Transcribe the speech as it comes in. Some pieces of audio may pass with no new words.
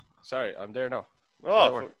sorry, I'm there now.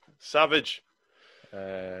 Oh, savage.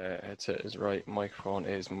 Headset is right. Microphone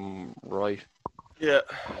is right. Yeah,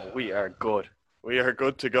 We are good. we are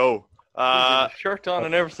good to go. Shirt on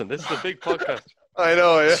and everything. This is a big podcast. I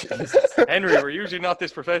know, yeah. Henry, we're usually not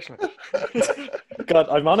this professional. God,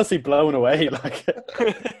 I'm honestly blown away. Like,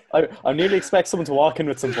 I nearly expect someone to walk in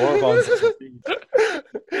with some bourbons.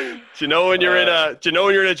 Do you know when you're in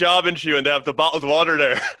a job interview and they have the bottled water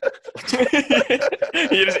there?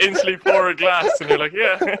 You just instantly pour a glass and you're like,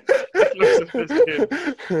 yeah. Looks sophisticated.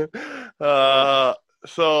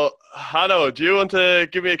 So, Hanno, do you want to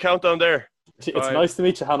give me a countdown there? It's nice to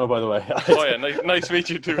meet you, Hanno, by the way. Oh yeah, nice to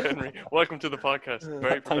meet you too, Henry. Welcome to the podcast.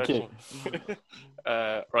 Very professional. Thank you.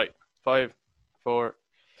 Right, 5, 4,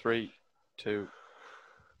 3, 2.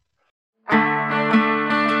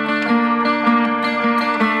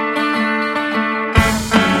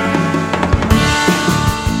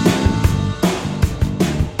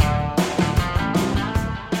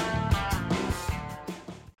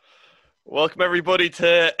 Welcome, everybody,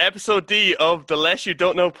 to episode D of the Less You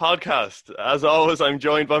Don't Know podcast. As always, I'm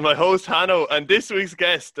joined by my host, Hanno, and this week's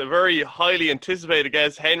guest, a very highly anticipated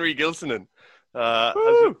guest, Henry Gilsenan.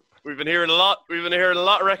 We've been hearing a lot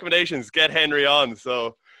of recommendations. Get Henry on.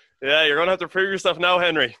 So, yeah, you're going to have to prove yourself now,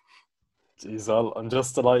 Henry. Jeez, well, I'm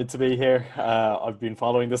just delighted to be here. I've been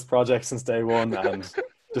following this project since day one and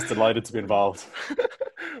just delighted to be involved.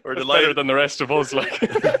 We're delighted than the rest of us, like.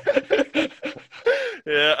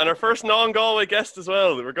 Yeah, and our first non-Galway guest as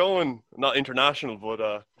well. We're going, not international,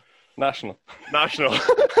 but National.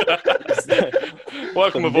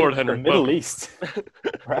 Welcome aboard, Henry. The Middle East.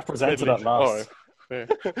 Represented at last. Yeah.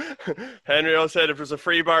 Henry always said if there's a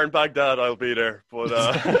free bar in Baghdad, I'll be there. But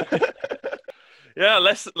yeah,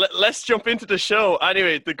 let's jump into the show.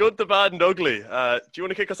 Anyway, the good, the bad, and ugly. Do you want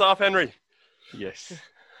to kick us off, Henry? Yes.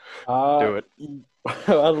 Do it.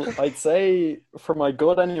 Well, I'd say for my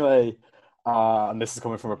good anyway, and this is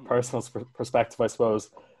coming from a personal perspective, I suppose,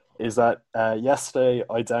 is that yesterday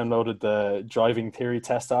I downloaded the driving theory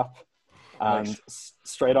test app and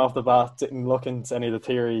straight off the bat, didn't look into any of the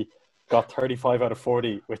theory, got 35 out of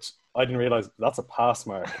 40, which I didn't realize that's a pass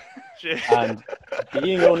mark. And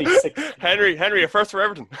being only 6... Henry, a first for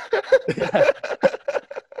everything.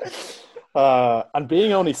 And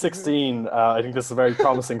being only 16, I think this is a very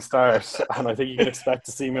promising start, and I think you can expect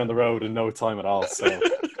to see me on the road in no time at all. So,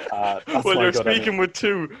 well, you're speaking with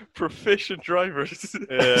two proficient drivers.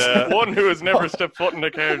 Yeah. One who has never stepped foot in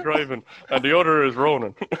a car driving, and the other is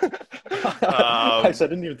Ronan. Actually, I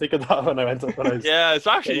didn't even think of that when I went up. Yeah, it's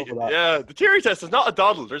actually the theory test is not a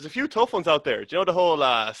doddle. There's a few tough ones out there. Do you know the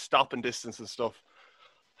whole stop and distance and stuff?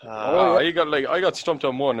 I got stumped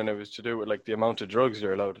on one, and it was to do with like the amount of drugs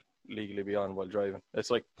you're allowed legally be on while driving.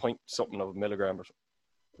 It's like point something of a milligram or something.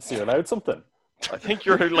 So you're allowed something? I think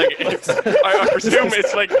you're like I presume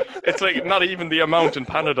it's like not even the amount in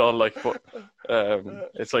Panadol, like, but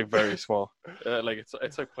it's like very small. Like it's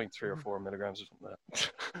like 0.3 or 4 milligrams or something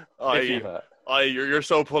like that. You're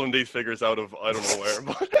so pulling these figures out of I don't know where.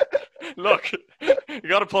 But look, you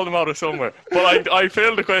got to pull them out of somewhere. But I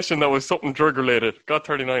failed the question that was something drug related. Got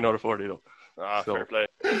 39 out of 40 though. Fair play.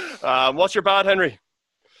 What's your bad, Henry?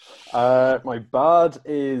 My bad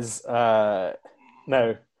is now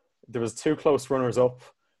there was two close runners up.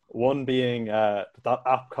 One being that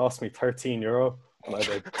app cost me €13, and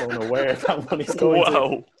I don't know where that money's going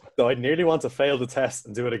to. So I nearly want to fail the test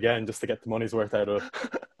and do it again just to get the money's worth out of it.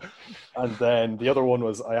 And then the other one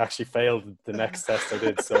was I actually failed the next test I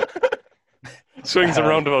did. So swings and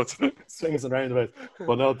roundabouts. Swings and roundabouts.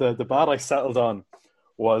 Well, no, the bad I settled on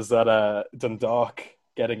was that Dundalk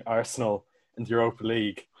getting Arsenal into Europa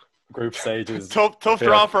League group stages. Tough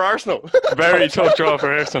draw for Arsenal. Very tough draw for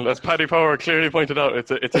Arsenal. As Paddy Power clearly pointed out,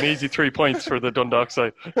 it's an easy 3 points for the Dundalk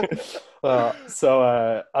side.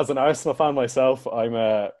 So as an Arsenal fan myself, I'm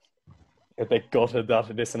a bit gutted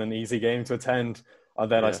that it isn't an easy game to attend. And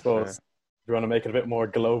then I suppose if you want to make it a bit more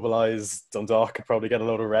globalised, Dundalk could probably get a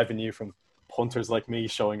load of revenue from punters like me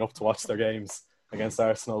showing up to watch their games against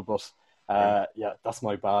Arsenal. But yeah, that's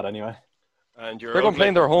my bad anyway. And they're going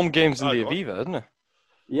playing their home games in the Aviva, isn't it?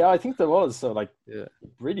 Yeah, I think there was. So,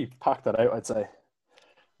 really packed that out, I'd say,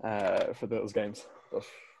 for those games. But,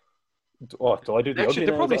 do I do the Actually, ugly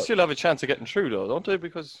they probably names? still have a chance of getting through, though, don't they?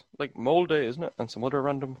 Because, like, Molde, isn't it? And some other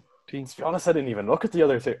random teams. To be honest, I didn't even look at the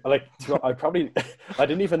other two. Like, I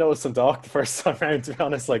didn't even know Dundalk the first time around, to be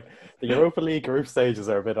honest. Like, the Europa League group stages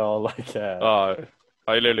are a bit all, like... I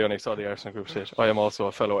literally only saw the Arsenal group stage. I am also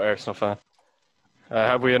a fellow Arsenal fan.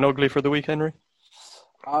 Have we an ugly for the week, Henry?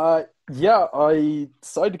 Yeah, I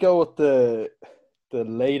decided to go with the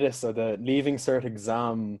latest or the Leaving Cert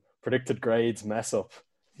exam predicted grades mess up.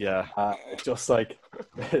 Yeah. Just like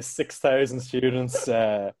 6,000 students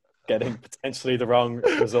getting potentially the wrong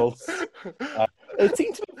results. It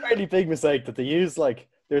seemed to be a fairly big mistake that they used, like,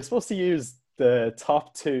 they're supposed to use the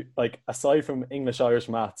top two, like, aside from English, Irish,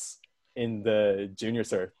 maths in the junior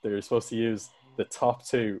cert, they're supposed to use the top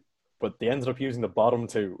two, but they ended up using the bottom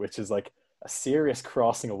two, which is like a serious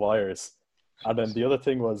crossing of wires. And then the other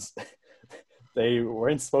thing was they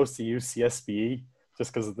weren't supposed to use CSBE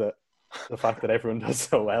just because of the fact that everyone does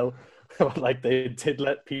so well. But like they did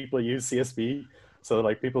let people use CSBE, so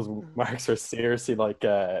like people's marks are seriously like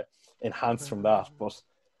enhanced from that. But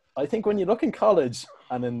I think when you look in college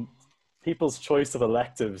and in people's choice of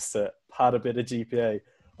electives to pad a bit of GPA,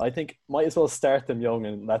 I think might as well start them young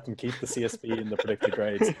and let them keep the CSB in the predicted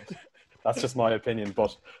grades. That's just my opinion.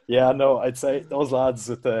 But yeah, no, I'd say those lads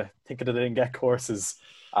with the thinking that they didn't get courses,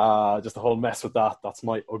 just a whole mess with that. That's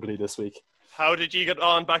my ugly this week. How did you get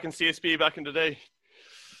on back in CSB back in the day?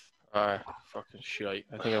 Fucking shite.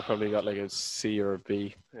 I think I probably got like a C or a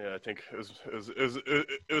B. Yeah, I think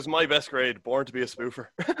it was my best grade. Born to be a spoofer.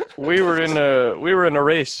 We were in a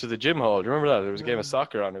race to the gym hall. Do you remember that? There was a game of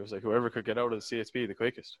soccer on. It was like whoever could get out of the CSB the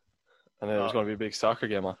quickest, and then there was going to be a big soccer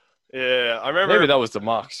game on. Yeah, I remember. Maybe that was the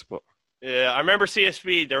mocks, but yeah, I remember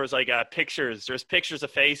CSB. There was like pictures. There's pictures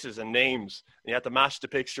of faces and names. And you had to match the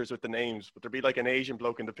pictures with the names. But there'd be like an Asian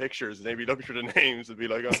bloke in the pictures, and they'd be looking for the names and be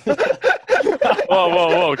like, "Oh,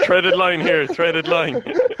 whoa, treaded line here, treaded line."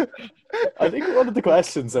 I think one of the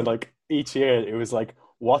questions, and like each year, it was like,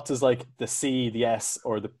 what does like the C, the S,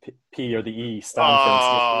 or the P or the E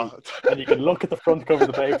stand for? And you can look at the front cover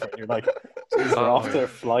of the paper, and you're like, "Geez, we're off to a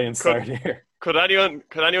flying start here." Could anyone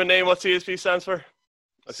name what CSP stands for?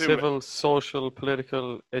 Civil, social,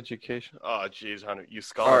 political, education. Oh, jeez, Hannah, you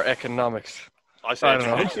scholar. Or economics. I don't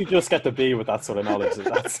know. I think you just get the B with that sort of knowledge.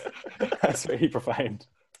 That's really profound.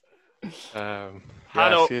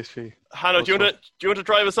 Hanno, CSP. Hanno, do you want to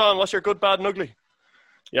drive us on? What's your good, bad, and ugly?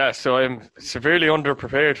 Yeah, so I'm severely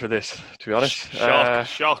underprepared for this, to be honest.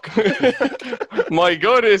 Shock. My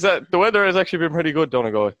good is that the weather has actually been pretty good,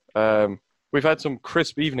 Donegal. We've had some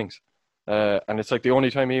crisp evenings, and it's like the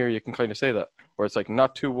only time of year you can kind of say that, where it's like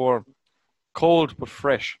not too warm, cold but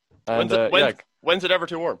fresh. And when's it ever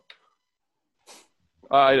too warm?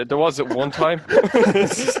 There was at one time.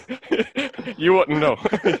 You wouldn't know.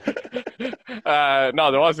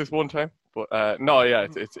 No, there was this one time. But no, yeah,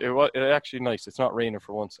 it actually nice. It's not raining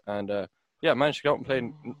for once, and yeah, managed to go out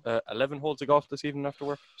and play 11 holes of golf this evening after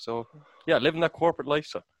work. So yeah, living that corporate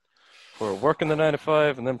lifestyle. We're working the 9 to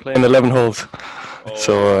 5 and then playing 11 holes.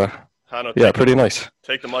 So Hanno, yeah, pretty nice.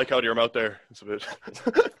 Take the mic out of your mouth there. It's a bit.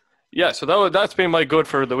 Yeah, so that's been my good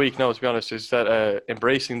for the week now, to be honest, is that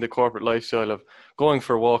embracing the corporate lifestyle of going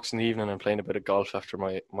for walks in the evening and playing a bit of golf after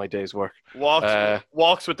my day's work.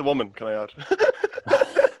 Walks with the woman, can I add?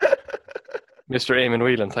 Mr. Eamon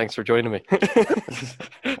Whelan, thanks for joining me.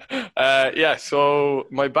 Yeah, so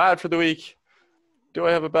my bad for the week. Do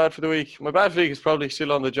I have a bad for the week? My bad for the week is probably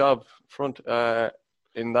still on the job front,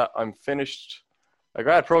 in that I'm finished a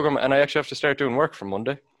grad program and I actually have to start doing work from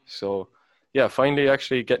Monday. So yeah, finally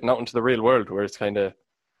actually getting out into the real world where it's kind of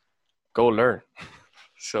go learn.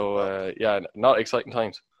 So yeah, not exciting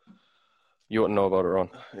times. You wouldn't know about it, Ron.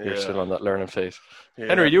 You're still on that learning phase. Yeah.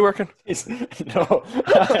 Henry, are you working? No.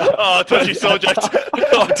 Oh, touchy subject.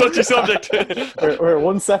 Touchy subject. We're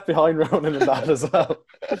one step behind Ronan in that as well.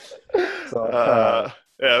 So,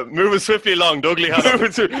 yeah, moving swiftly along, Dougly.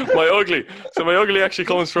 My ugly. So my ugly actually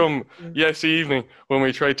comes from yesterday evening when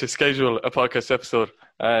we tried to schedule a podcast episode.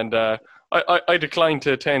 And I declined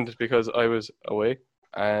to attend because I was away.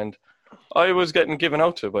 And I was getting given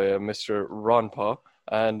out to by Mr. Ron Paw.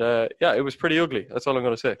 And yeah, it was pretty ugly. That's all I'm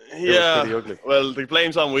going to say. It was pretty ugly. Well, the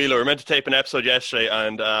blame's on Wheeler. We were meant to tape an episode yesterday,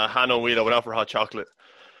 and Hanno and Wheeler went out for hot chocolate.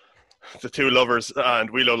 The two lovers, and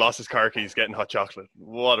Wheeler lost his car keys getting hot chocolate.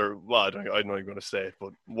 I'm not even going to say it,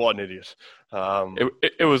 but what an idiot.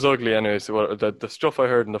 It was ugly anyways. The stuff I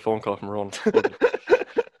heard in the phone call from Ron.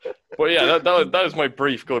 But yeah, that was my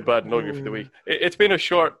brief good, bad, and ugly for the week. It's been a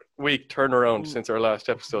short week turnaround since our last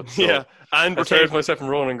episode. So yeah, and as far as myself and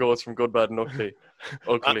Ronan goes from good, bad, and ugly.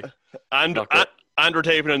 And we're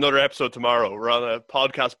taping another episode tomorrow. We're on a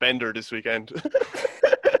podcast bender this weekend.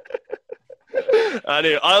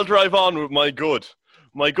 Anyway, I'll drive on with my good.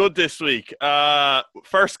 My good this week.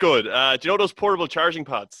 First good. Do you know those portable charging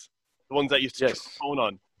pads? The ones that you used to charge the phone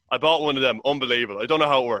on? I bought one of them. Unbelievable. I don't know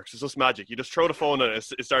how it works. It's just magic. You just throw the phone on it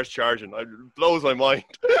starts charging. It blows my mind.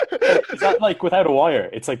 Is that like without a wire?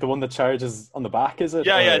 It's like the one that charges on the back, is it?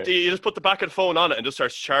 Yeah, yeah. You just put the back of the phone on it and just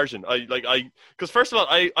starts charging. Because first of all,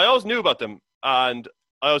 I always knew about them and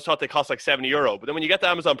I always thought they cost like €70. But then when you get the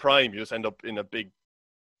Amazon Prime, you just end up in a big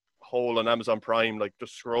hole on Amazon Prime, like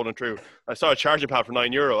just scrolling through. I saw a charging pad for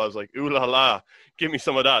 €9. I was like, ooh la la, give me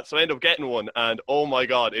some of that. So I ended up getting one, and oh my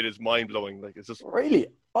god, it is mind blowing. Like, it's just Really,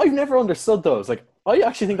 I've never understood those. Like, I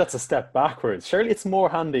actually think that's a step backwards. Surely it's more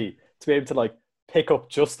handy to be able to like pick up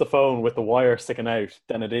just the phone with the wire sticking out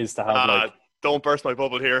than it is to have like. Don't burst my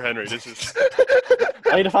bubble here, Henry. This is.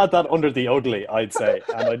 I'd have had that under the ugly, I'd say,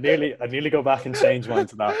 and I'd nearly go back and change mine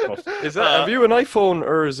to that. But Is that have you an iPhone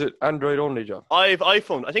or is it Android only, John? I've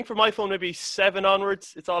iPhone. I think from iPhone maybe 7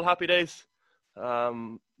 onwards, it's all happy days.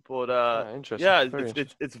 Interesting. Yeah, Very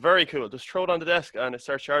it's very cool. Just throw it on the desk and it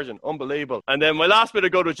starts charging. Unbelievable. And then my last bit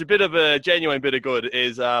of good, which is a bit of a genuine bit of good,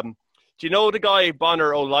 is do you know the guy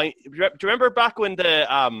Bonner O'Line? Do you remember back when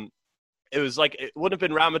it was like, it wouldn't have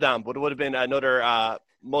been Ramadan, but it would have been another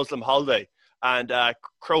Muslim holiday. And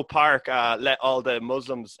Crow Park let all the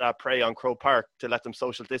Muslims pray on Crow Park to let them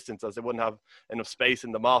social distance, as they wouldn't have enough space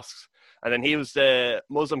in the mosques. And then he was the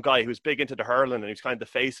Muslim guy who was big into the hurling, and he was kind of the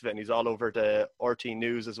face of it, and he's all over the RT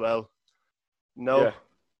News as well. No?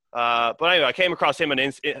 Yeah. But anyway, I came across him on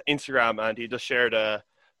Instagram, and he just shared a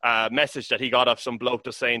message that he got off some bloke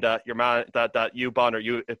just saying that your man, that you, Bonner,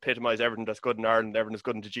 you epitomise everything that's good in Ireland, everything that's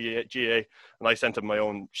good in the GA. And I sent him my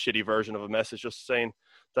own shitty version of a message just saying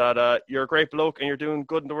that you're a great bloke and you're doing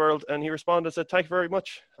good in the world. And he responded and said, "Thank you very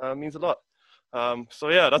much. Means a lot." So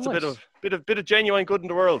yeah, that's Nice. a bit of genuine good in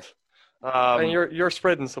the world. And you're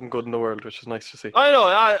spreading some good in the world, which is nice to see. I know,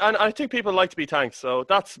 and I think people like to be thanked. So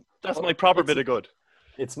that's my proper bit of good.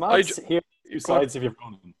 it's mad to hear two sides of your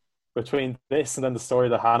run between this and then the story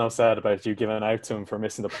that Hanno said about you giving out to him for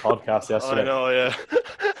missing the podcast yesterday. I know, yeah.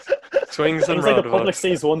 Swings and It's like the public roundabouts.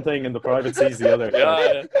 sees one thing and the private sees the other.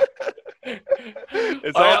 Yeah.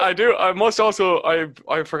 It's all, I do. I must also.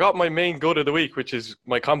 I forgot my main good of the week, which is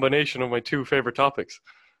my combination of my two favorite topics.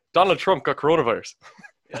 Donald Trump got coronavirus.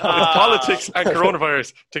 Politics and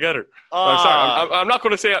coronavirus together. I'm sorry. I'm not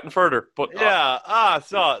going to say anything further. But yeah.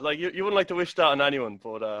 So like you wouldn't like to wish that on anyone,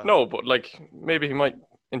 but no. But like maybe he might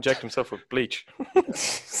inject himself with bleach.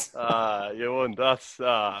 you wouldn't. That's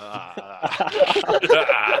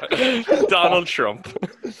Donald Trump.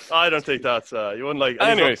 I don't think that's you wouldn't like.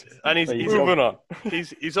 Anyways, and he's moving on.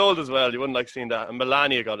 he's old as well. You wouldn't like seeing that. And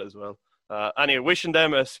Melania got it as well. Anyway, wishing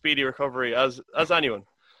them a speedy recovery as anyone.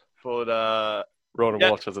 But Ronan yeah.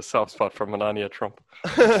 Walsh has a soft spot for Melania Trump.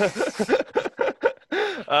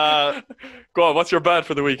 Go on, what's your bad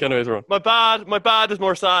for the week anyways, Ron? my bad is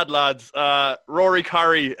more sad, lads. Rory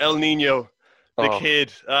Curry, El Nino, the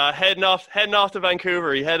kid, heading off to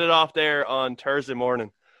Vancouver. He headed off there on Thursday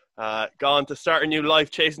morning. Gone to start a new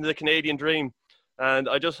life, chasing the Canadian dream. And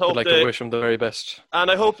I just hope I'd like to wish him the very best.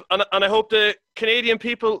 And I hope the Canadian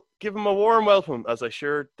people give him a warm welcome, as I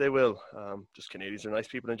sure they will. Just Canadians are nice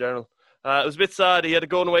people in general. It was a bit sad. He had a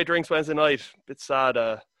going away drinks Wednesday night. A bit sad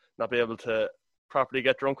not be able to properly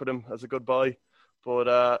get drunk with him as a goodbye.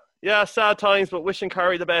 But yeah, sad times, but wishing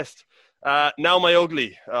Carrie the best. Now my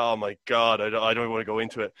ugly. Oh my God, I don't even want to go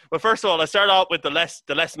into it. But first of all, I start out with the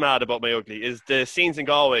less mad about my ugly is the scenes in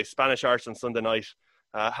Galway, Spanish Arts on Sunday night.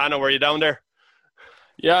 Hannah, were you down there?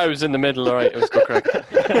 Yeah, I was in the middle, all right. It was good crack.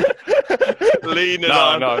 Leaning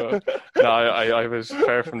on. No, I was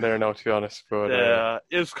far from there now, to be honest. But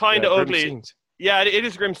it was kind of ugly. Scenes. Yeah, it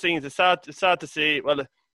is grim scenes. It's sad to see. Well,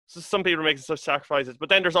 some people are making such sacrifices, but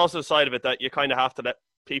then there's also the side of it that you kind of have to let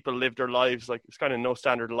people live their lives. Like, it's kind of no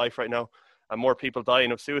standard of life right now, and more people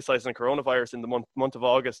dying of suicides and coronavirus in the month of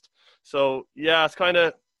August. So yeah, it's kind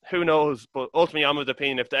of, who knows? But ultimately, I'm of the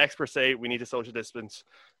opinion if the experts say we need to social distance,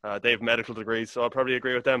 they have medical degrees, so I'll probably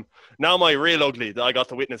agree with them. Now, my real ugly that I got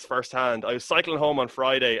to witness firsthand. I was cycling home on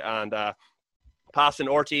Friday and passing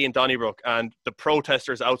RTE in Donnybrook, and the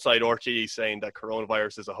protesters outside RTE saying that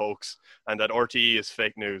coronavirus is a hoax and that RTE is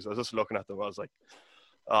fake news. I was just looking at them. I was like,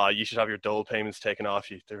 you should have your dole payments taken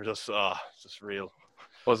off you. They were just, it's just real.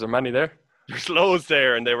 Was there many there? There's loads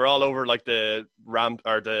there, and they were all over like the ramp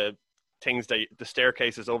or the things that the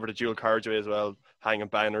staircases over the dual carriageway as well, hanging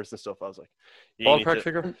banners and stuff. I was like, Ballpark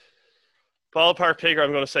figure? Ballpark figure,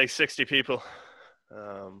 I'm going to say 60 people.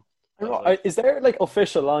 Is there like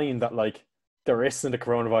official line that like there isn't a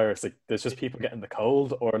coronavirus? Like there's just people getting the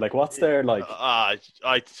cold, or like what's there like?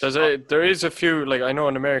 There is a few, like I know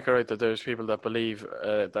in America, right, that there's people that believe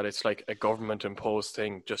that it's like a government imposed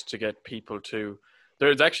thing just to get people to.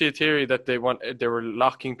 There's actually a theory that they were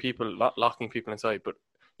locking people inside, but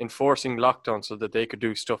enforcing lockdown so that they could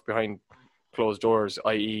do stuff behind closed doors,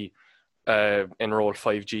 i.e. enroll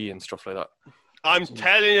 5G and stuff like that. I'm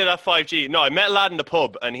telling you that 5G. No, I met a lad in the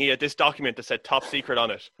pub and he had this document that said top secret on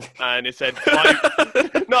it. And it said,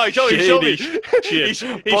 no, he showed me.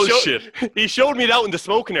 Bullshit. He showed me it out in the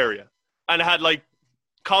smoking area. And it had like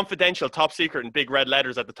confidential, top secret in big red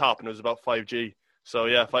letters at the top, and it was about 5G. So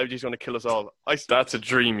yeah, 5G is going to kill us all. That's a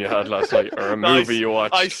dream you had last night, or a Nice. movie you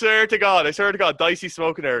watched. I swear to God, dicey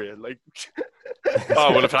smoking area. Like,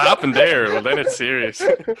 Oh, well, if it happened there, well, then it's serious.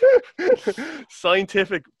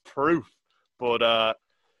 scientific proof. But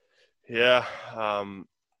yeah.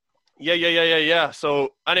 So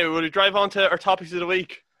anyway, will we drive on to our topics of the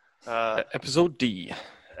week? Episode D.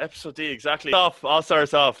 Episode D, exactly. I'll start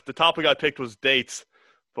us off. The topic I picked was dates,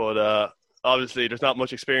 but obviously there's not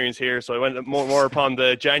much experience here, so I went more upon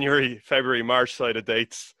the January, February, March side of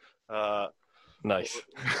dates. Nice.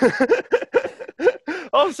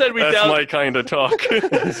 All of a sudden That's my kind of talk.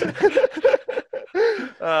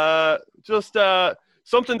 Just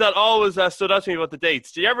something that always stood out to me about the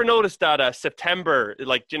dates. Do you ever notice that September,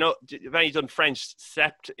 like, do you know, have any done French?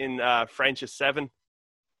 Sept in French is 7,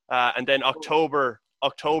 and then October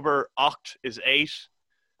oct is 8.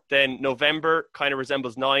 Then November kind of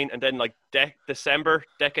resembles 9, and then like December,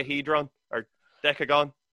 decahedron or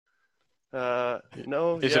decagon.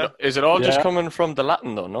 No, is it all just coming from the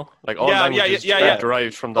Latin though? No, like all languages are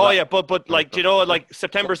derived from the. Oh Latin. yeah, but like, do you know, like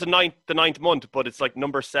September's the ninth month, but it's like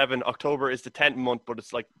number 7. October is the 10th month, but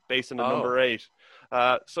it's like based on the number 8.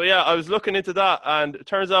 So yeah, I was looking into that, and it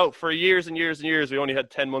turns out for years and years and years we only had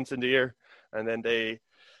 10 months in the year, and then they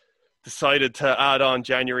decided to add on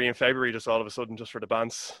January and February just all of a sudden just for the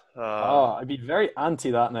bands. I'd be very anti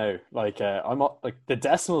that now. Like, the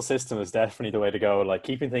decimal system is definitely the way to go. Like,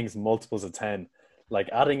 keeping things multiples of 10, like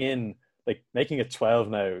adding in, like making it 12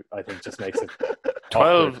 now, I think just makes it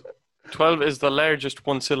 12 is the largest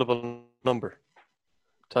one syllable number.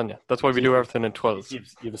 Tanya, that's why we do everything in 12.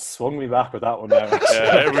 You've swung me back with that one now.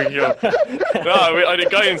 Yeah, there we go. No, I had a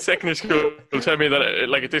guy in secondary school will tell me that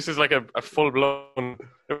like this is like a full blown.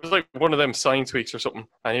 It was like one of them science weeks or something,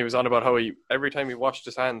 and he was on about how every time he washed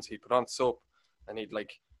his hands, he'd put on soap and he'd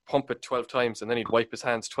like pump it 12 times, and then he'd wipe his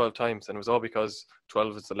hands 12 times, and it was all because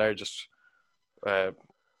 12 is the largest.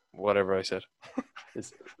 Whatever I said.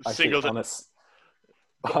 Single.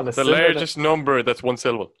 The largest number that's one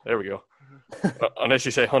syllable. There we go. Unless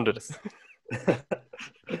you say 100.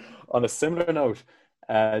 On a similar note,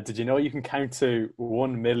 did you know you can count to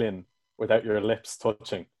 1 million without your lips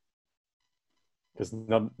touching? Because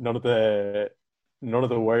none of the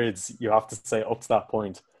words you have to say up to that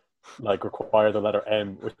point like require the letter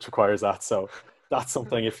M, which requires that. So that's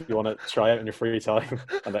something if you want to try out in your free time.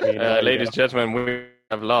 And let me know ladies and gentlemen, we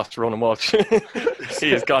have lost Ronan Walsh.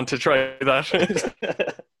 He has gone to try that.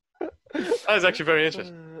 That is actually very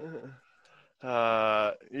interesting.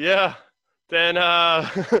 Yeah. Then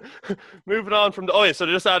moving on from so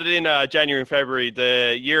they just added in January and February.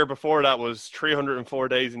 The year before that was 304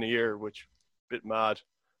 days in a year, which bit mad.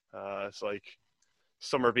 It's like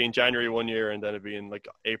summer being January one year and then it being like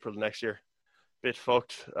April next year. Bit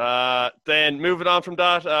fucked. Then moving on from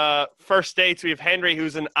that, first dates, we have Henry,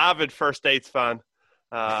 who's an avid first dates fan.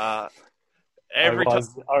 Every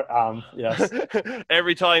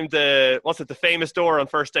time the famous door on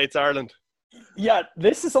First Dates Ireland. Yeah,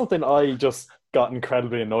 this is something I just got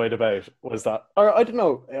incredibly annoyed about. Was that, or I don't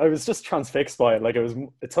know, I was just transfixed by it. Like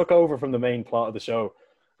it took over from the main plot of the show.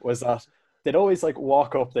 Was that they'd always like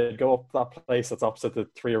walk up, they'd go up that place that's opposite the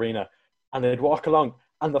 3 Arena, and they'd walk along,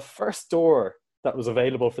 and the first door that was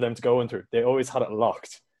available for them to go in through, they always had it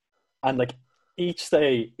locked. And like each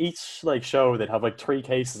like show, they'd have like 3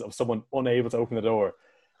 cases of someone unable to open the door,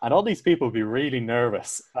 and all these people would be really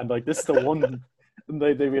nervous. And like this is the one.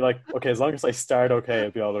 They'd be like, okay, as long as I start okay,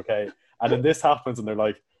 it'll be all okay. And then this happens, and they're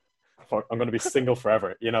like, fuck, I'm going to be single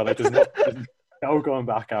forever. You know, like there's no going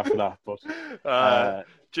back after that. But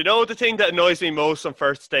do you know the thing that annoys me most on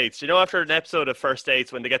first dates? Do you know after an episode of First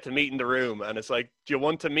Dates when they get to meet in the room, and it's like, do you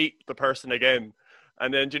want to meet the person again?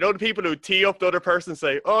 And then do you know the people who tee up the other person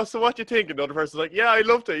say, oh, so what do you think? And the other person's like, yeah, I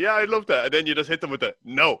loved it. Yeah, I loved it. And then you just hit them with the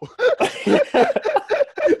no. Like,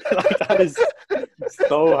 that is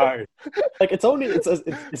so hard. Like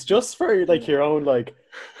it's just for like your own like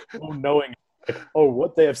own knowing. Like, oh,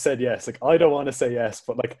 what they have said yes. Like I don't want to say yes,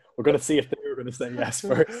 but like we're gonna see if they were gonna say yes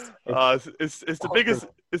first. It's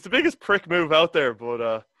the biggest prick move out there.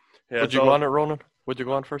 But yeah. Would you go on it, Ronan? Would you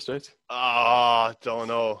go on first dates? Don't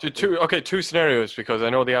know. Two scenarios, because I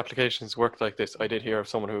know the applications work like this. I did hear of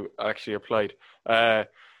someone who actually applied.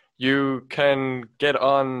 You can get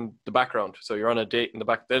on the background, so you're on a date in the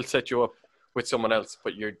back. They'll set you up with someone else,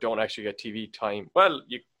 but you don't actually get TV time. Well,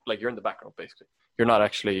 you're in the background basically. You're not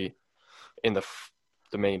actually in the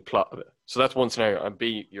main plot of it. So that's one scenario. And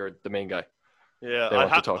B, you're the main guy. Yeah, they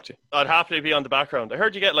want to talk to you. I'd happily be on the background. I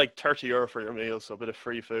heard you get like €30 for your meal, so a bit of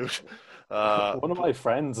free food. One of my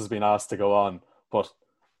friends has been asked to go on, but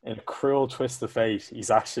in a cruel twist of fate, he's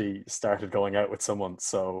actually started going out with someone.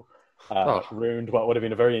 So ruined what would have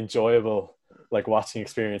been a very enjoyable like watching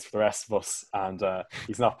experience for the rest of us. And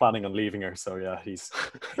he's not planning on leaving her. So yeah,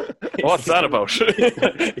 What's that about?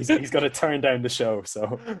 he's going to turn down the show.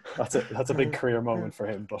 So that's a big career moment for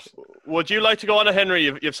him. But would you like to go on it, Henry?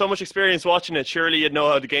 You have so much experience watching it. Surely you'd know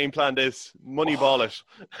how the game plan is. Moneyball it.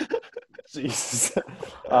 Jesus.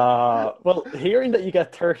 Well, hearing that you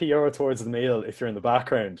get €30 towards the meal if you're in the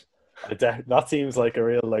background, that seems like a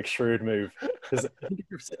real like shrewd move. Because I think if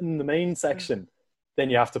you're sitting in the main section, then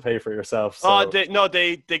you have to pay for yourself. So.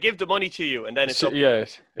 They give the money to you, and then it's up. Yeah,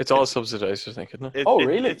 it's all subsidized, I think, isn't it?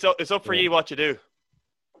 Really? It's up for you what you do.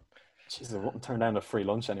 Jesus, I wouldn't turn down a free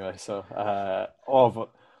lunch anyway. So,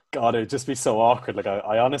 but God, it'd just be so awkward. Like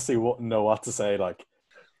I honestly wouldn't know what to say. Like.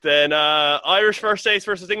 Then Irish first dates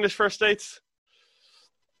versus English first dates.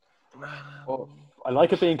 Well, I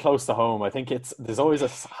like it being close to home. I think there's always a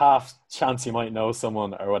half chance you might know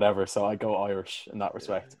someone or whatever. So I go Irish in that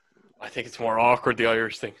respect. I think it's more awkward, the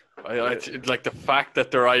Irish thing. I like the fact that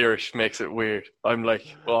they're Irish makes it weird. I'm like,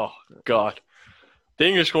 oh God. The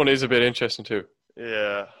English one is a bit interesting too.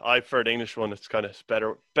 Yeah, I prefer the English one. It's kind of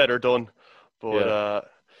better done. But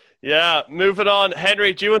yeah, moving on.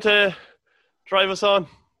 Henry, do you want to drive us on?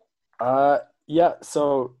 Yeah,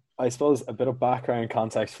 so I suppose a bit of background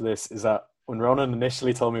context for this is that when Ronan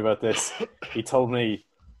initially told me about this, he told me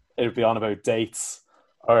it would be on about dates,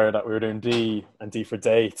 or that we were doing D and D for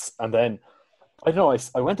dates. And then, I don't know,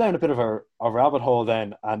 I went down a bit of a rabbit hole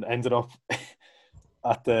then and ended up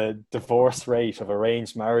at the divorce rate of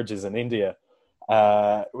arranged marriages in India,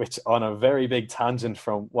 which on a very big tangent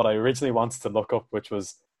from what I originally wanted to look up, which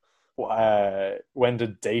was when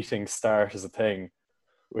did dating start as a thing?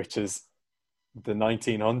 Which is the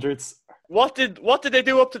 1900s. What did they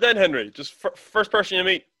do up to then, Henry? Just first person you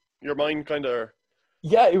meet, your mind kind of.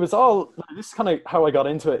 Yeah, it was all. This is kind of how I got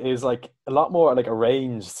into it. Is like a lot more like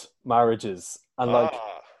arranged marriages, and like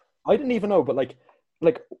I didn't even know, but like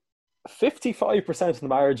 55% of the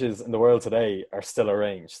marriages in the world today are still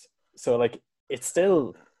arranged. So like it's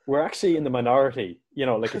still, we're actually in the minority. You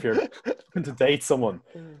know, like if you're looking to date someone,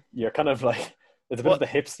 you're kind of like. It's a bit of the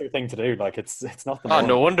hipster thing to do. Like it's not the. Oh,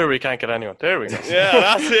 no wonder we can't get anyone. There we go.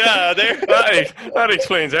 Yeah, that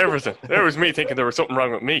explains everything. There was me thinking there was something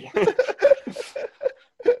wrong with me.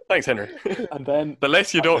 Thanks, Henry. And then the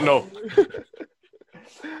less you don't know.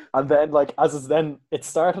 And then, like it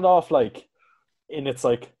started off like in its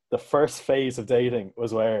like the first phase of dating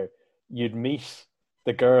was where you'd meet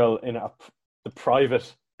the girl in a private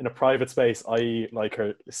space, i.e., like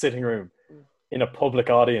her sitting room. In a public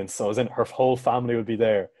audience, so as in her whole family would be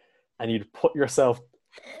there, and you'd put yourself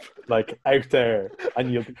like out there, and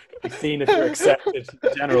you'll be seen if you're accepted in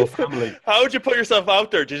the general family. How would you put yourself out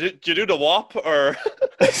there? Did you do the WAP or?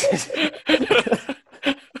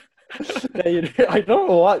 I don't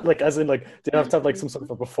know what, like, as in, like, do you have to have like some sort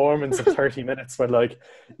of a performance of 30 minutes where like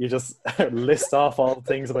you just list off all the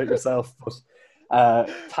things about yourself? But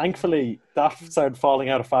thankfully, that started falling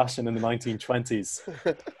out of fashion in the 1920s.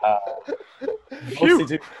 Mostly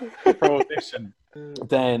due to prohibition.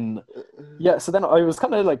 Then, yeah, so then I was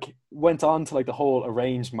kind of like went on to like the whole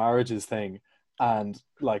arranged marriages thing, and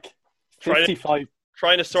like 55.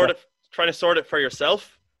 Trying to sort it for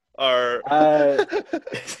yourself, or.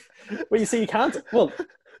 Well, you see, you can't. Well,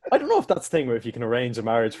 I don't know if that's the thing where if you can arrange a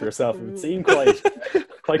marriage for yourself, it would seem quite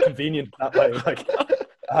convenient that way. Like,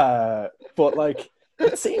 but like,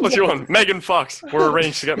 it seems. What you want? Megan Fox. We're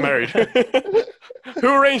arranged to get married. Who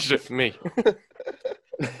arranged it? Me.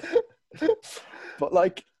 But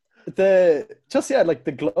like the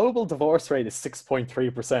global divorce rate is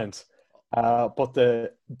 6.3%, but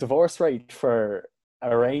the divorce rate for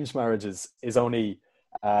arranged marriages is only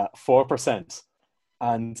 4%.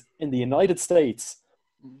 And in the United States,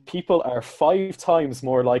 people are 5 times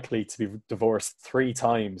more likely to be divorced 3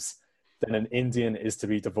 times than an Indian is to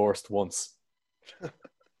be divorced once.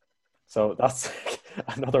 So that's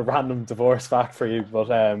another random divorce fact for you. But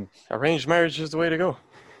arranged marriage is the way to go.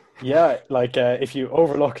 Yeah, like if you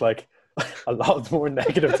overlook like a lot of the more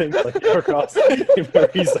negative things like you across in my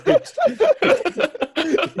research,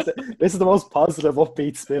 this is the most positive,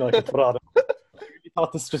 upbeat spin I can put on it. I really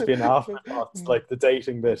thought this would just be an afterthought, like the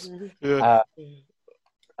dating bit. Yeah.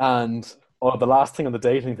 And the last thing on the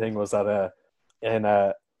dating thing was that in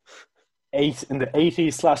the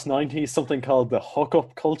 80s/90s, something called the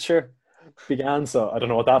hookup culture began. So I don't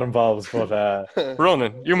know what that involves, but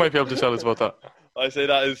Ronan, you might be able to tell us about that. I say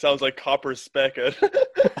that it sounds like copper speck at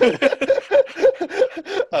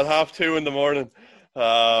 2:30 in the morning.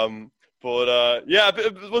 Well,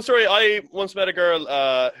 sorry. I once met a girl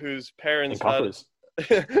whose parents had.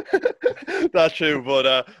 That's true,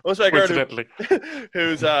 but once I heard Coincidentally.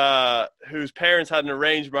 whose parents had an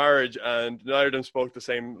arranged marriage and neither of them spoke the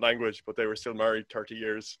same language, but they were still married 30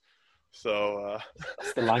 years. So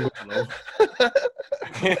That's the language of love.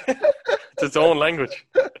 It's its own language.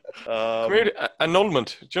 um,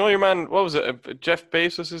 Annulment. Do you know your man? What was it? Jeff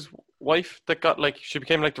Bezos' wife that got like she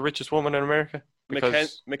became like the richest woman in America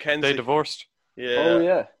because Mackenzie. they divorced. Yeah. Oh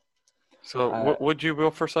yeah. So would you be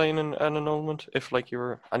up for signing an annulment if like you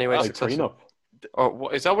were anyway Like successful? prenup.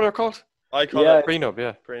 Or is that what they're called? I call Yeah. it Prenup.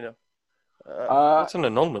 Yeah. prenup. What's an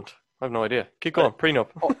annulment? I have no idea. Keep going. Prenup.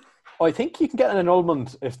 I think you can get an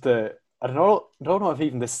annulment if I don't know if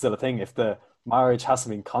even this is still a thing, if the marriage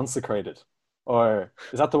hasn't been consecrated. Or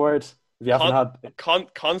is that the word? If you haven't had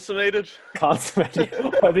Consummated. consecrated.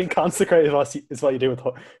 I think consecrated is what you do with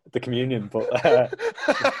the communion, but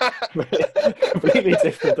completely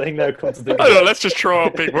different thing now comes to think I of don't know. it. Let's just throw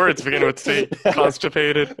out big words beginning with C.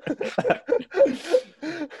 Constipated.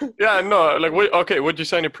 Yeah. No. Like. Okay. Would you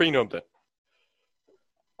sign a prenup then?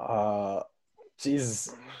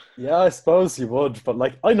 Jesus. Yeah, I suppose you would, but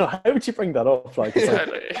like, I don't know, how would you bring that up? Like, it's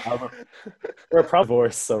like, we're a proud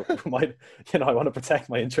divorce, so I want to protect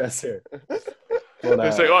my interests here. But,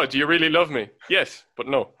 They say, "Oh, do you really love me?" Yes, but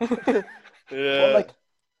no. Yeah. but like,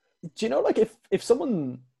 do you know, like, if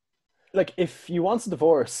someone, like, if you want a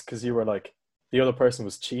divorce because you were like the other person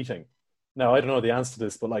was cheating. Now, I don't know the answer to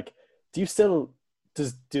this, but like, do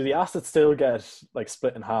the assets still get like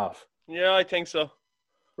split in half? Yeah, I think so.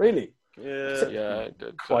 Really? Yeah. Yeah.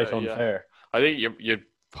 Quite Yeah. unfair. I think you'd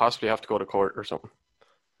possibly have to go to court or something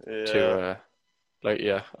Yeah. to,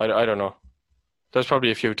 I don't know. There's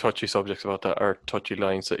probably a few touchy subjects about that, or touchy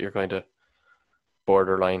lines that you're kind of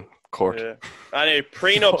borderline court. Yeah. Anyway,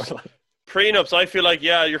 prenups. I feel like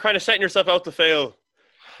you're kind of setting yourself out to fail.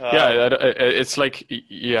 It's like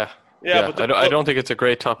yeah. But I don't think it's a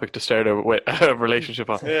great topic to start a relationship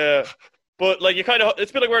on. Yeah, but like it's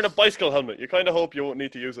a bit like wearing a bicycle helmet. You kind of hope you won't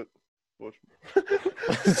need to use it. But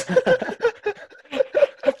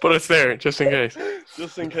But it's there just in case.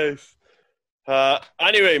 just in case.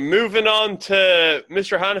 Anyway, moving on to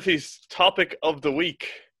Mr. Hanafi's topic of the week.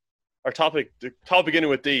 The topic beginning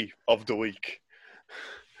with D of the week.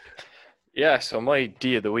 Yeah, so my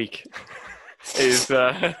D of the week is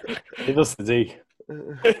Give us the D.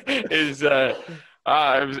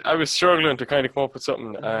 I was struggling to kind of come up with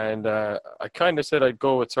something, and I kind of said I'd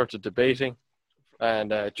go with sort of debating,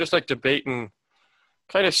 and just like debating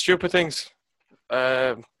kind of stupid things.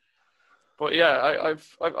 But yeah,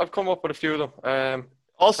 I've come up with a few of them.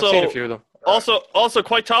 I've seen a few of them. Also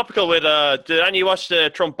quite topical with did any of you watch the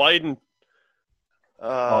Trump Biden?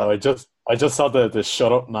 I just saw the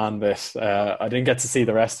shut up man bit. I didn't get to see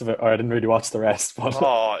the rest of it, or I didn't really watch the rest.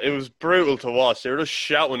 But it was brutal to watch. They were just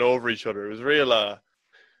shouting over each other. It was real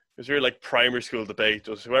like primary school debate.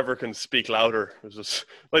 Just whoever can speak louder. It was just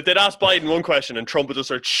like they'd ask Biden one question and Trump would just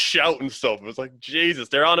start shouting stuff. It was like, Jesus,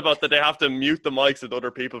 they're on about that they have to mute the mics with other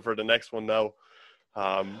people for the next one now.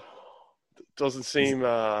 Doesn't seem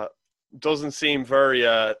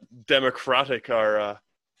very democratic or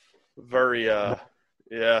very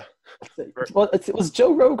yeah. Well, was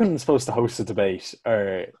Joe Rogan supposed to host a debate,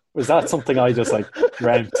 or was that something I just like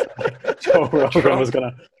dreamt? Joe Rogan was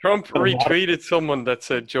gonna. Trump retweeted someone that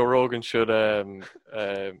said Joe Rogan should do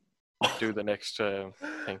the next thing.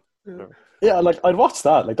 Whatever. Yeah, like I'd watch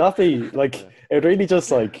that. Like that'd be like it would really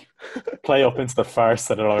just like play up into the farce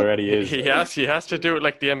that it already is. He has to do it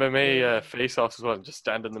like the MMA face-offs as well, and just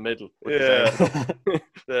stand in the middle. With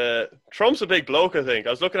Trump's a big bloke, I think. I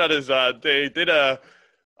was looking at his.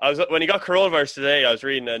 When he got coronavirus today, I was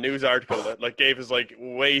reading a news article that like gave his like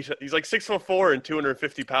weight. He's like 6'4" and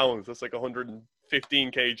 250 pounds. That's like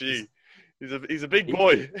 115 kg. He's a big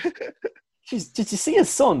boy. Jeez, did you see his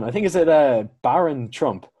son? I think it's Barron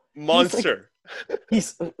Trump. Monster.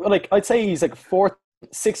 He's like I'd say he's like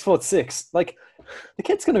 6'6". Like the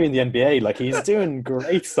kid's gonna be in the NBA. Like he's doing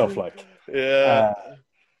great stuff. Like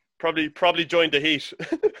probably joined the Heat.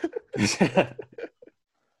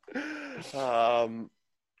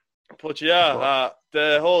 But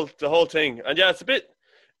the whole thing, and it's a bit.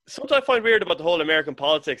 Something I find weird about the whole American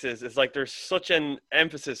politics is like there's such an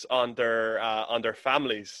emphasis on their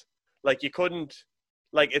families. Like you couldn't,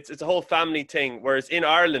 like it's a whole family thing. Whereas in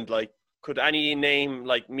Ireland, like could any name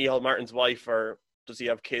like Micheál Martin's wife, or does he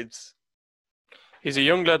have kids? He's a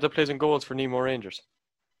young lad that plays in goals for Nemo Rangers.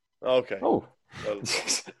 Okay. Oh.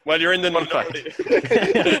 Well, you're in the minority.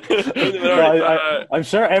 I'm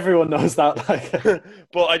sure everyone knows that. Like,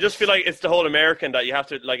 but I just feel like it's the whole American that you have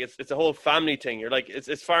to like. It's a whole family thing. You're like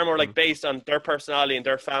it's far more like based on their personality and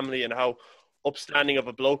their family and how upstanding of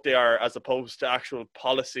a bloke they are, as opposed to actual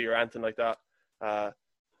policy or anything like that.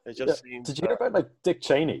 It just seems. Did you hear about like Dick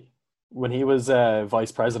Cheney when he was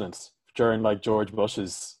vice president during like George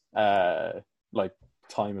Bush's like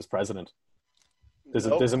time as president?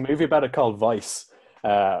 There's a movie about it called Vice,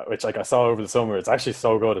 which like I saw over the summer. It's actually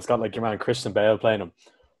so good. It's got like your man Christian Bale playing him,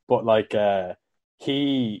 but like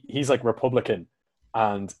he's like Republican,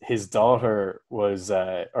 and his daughter was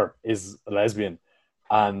or is a lesbian,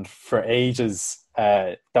 and for ages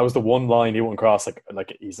that was the one line he wouldn't cross.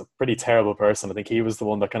 Like he's a pretty terrible person. I think he was the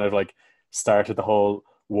one that kind of like started the whole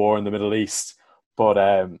war in the Middle East, but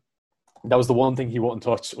that was the one thing he wouldn't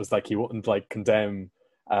touch, was like he wouldn't like condemn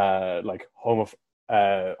like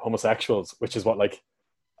homosexuals, which is what like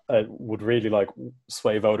would really like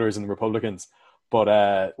sway voters and Republicans.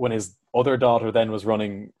 But when his other daughter then was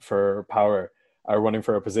running for power or running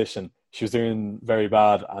for a position, she was doing very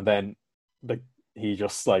bad, and then like he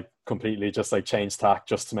just like completely just like changed tack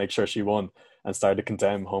just to make sure she won, and started to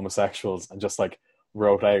condemn homosexuals, and just like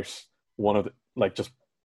wrote out one of the, like just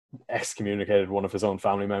excommunicated one of his own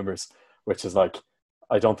family members, which is like,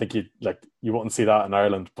 I don't think you wouldn't see that in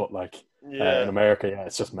Ireland, but like in America, yeah,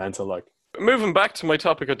 it's just mental. Like, moving back to my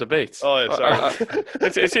topic of debates. Oh, yeah, sorry.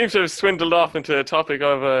 It seems to have swindled off into a topic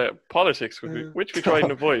of politics, which we try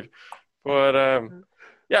and avoid. But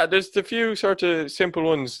yeah, there's a few sort of simple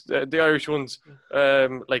ones, the Irish ones.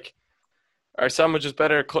 Like, are sandwiches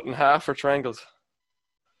better cut in half or triangles?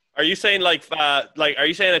 Are you saying are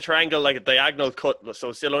you saying a triangle, like a diagonal cut,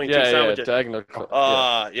 so still only two sandwiches? Yeah, diagonal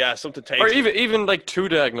cut. Yeah, something tasty. Or even like two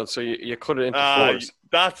diagonals, so you cut it into fours.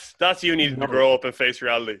 That's you needing to grow up and face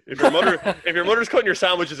reality. If your mother's cutting your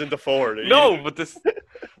sandwiches into four. But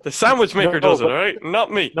the sandwich maker does it, all right?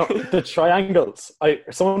 Not me. No, the triangles.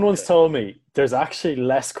 Someone once told me there's actually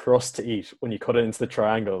less crust to eat when you cut it into the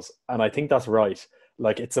triangles, and I think that's right.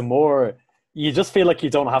 Like, it's a more... You just feel like you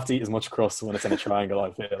don't have to eat as much crust when it's in a triangle,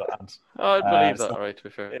 I feel. And, I believe that, right, to be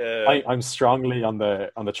fair. Yeah. I'm strongly on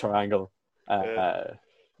the triangle.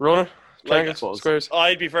 Ronan? Triangles, squares?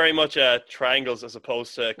 I'd be very much triangles as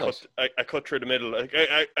opposed to a cut through the middle.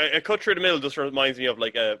 A cut through the middle just reminds me of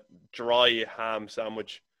like a dry ham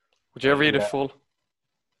sandwich. Would you ever eat it full?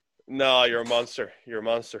 No, you're a monster. You're a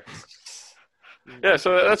monster. Yeah,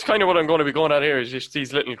 so that's kind of what I'm going to be going at here, is just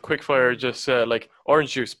these little quickfire, just like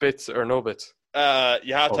orange juice, bits or no bits.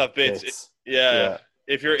 You have to have bits. Yeah.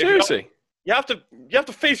 Seriously? You have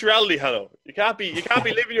to face reality, Hanno. You can't be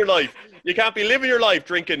living your life. You can't be living your life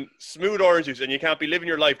drinking smooth orange juice, and you can't be living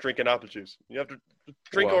your life drinking apple juice. You have to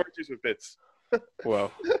drink orange juice with bits.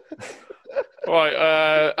 Wow.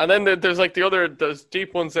 Right, and then there's like there's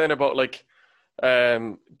deep ones then about like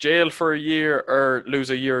jail for a year or lose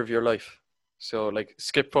a year of your life. So, like,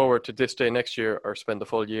 skip forward to this day next year or spend the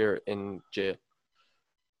full year in jail.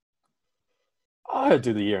 I'd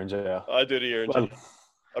do the year in jail. I'd do the year in jail.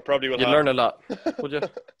 I probably would. You'd learn a lot, would you?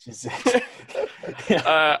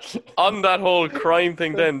 On that whole crime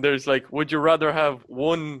thing then, there's like, would you rather have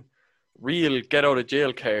one real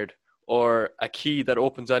get-out-of-jail card or a key that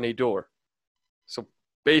opens any door? So,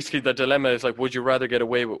 basically, the dilemma is like, would you rather get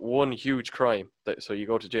away with one huge crime, so you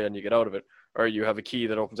go to jail and you get out of it, or you have a key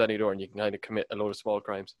that opens any door and you can kind of commit a load of small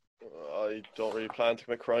crimes? I don't really plan to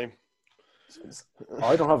commit crime.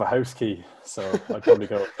 I don't have a house key, so I'd probably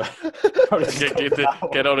go.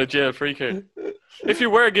 Get out of jail free card. If you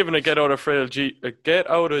were given a get out of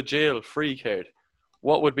jail free card,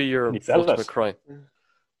 what would be your ultimate crime?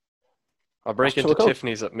 I'll break into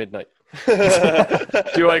Tiffany's at midnight.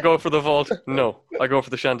 Do I go for the vault? No, I go for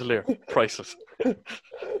the chandelier. Priceless.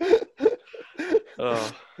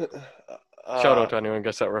 Shout out to anyone who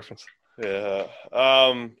gets that reference. Yeah.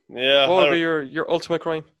 Yeah. What would be your ultimate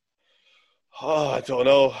crime? Oh, I don't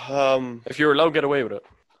know. If you were allowed to get away with it.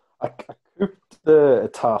 I cooked a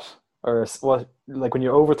tot, or what? Like when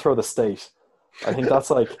you overthrow the state. I think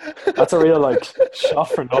that's a real like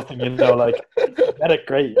shot for nothing. You know, like get it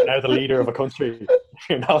great. You're now the leader of a country.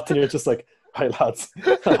 You're not, and you're just like, hi lads,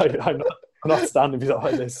 I'm not standing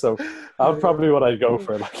beside this. So that's probably what I'd go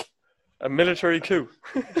for. Like a military coup.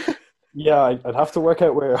 Yeah, I'd have to work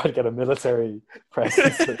out where I'd get a military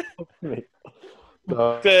presence. The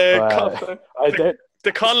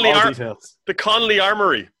Connolly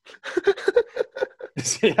Armory.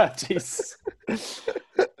 Yeah, jeez.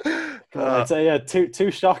 I'd say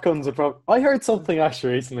two shotguns would probably. I heard something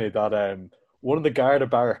actually recently that one of the Garda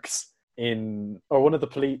barracks one of the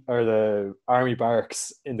police or the army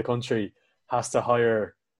barracks in the country has to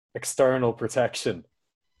hire external protection,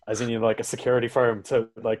 as in like a security firm to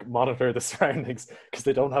like monitor the surroundings because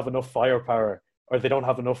they don't have enough firepower, or they don't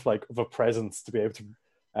have enough like of a presence to be able to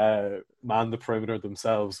man the perimeter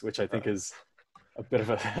themselves, which I think is a bit of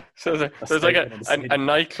a. So there's like statement on the a stadium.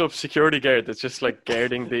 nightclub security guard that's just like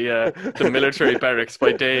guarding the military barracks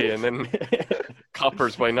by day and then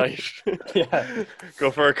coppers by night. Yeah.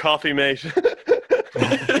 Go for a coffee, mate.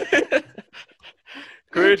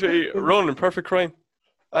 Great, Ronan, perfect crime.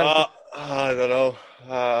 I don't know.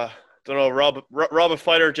 Rob a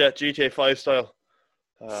fighter jet, GTA 5 style.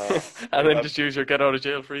 And then just use your get out of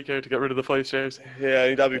jail free card to get rid of the 5 stars. Yeah, I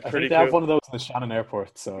think that'd be I pretty think they have cool. one of those in the Shannon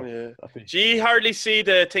Airport. So Yeah. that'd be- Do you hardly see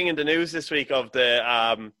the thing in the news this week of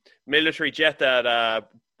the military jet that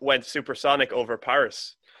went supersonic over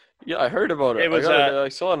Paris? Yeah, I heard about it. It was, I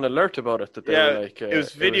saw an alert about it that they yeah, were like it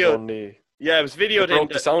was video- Yeah, it was videoed in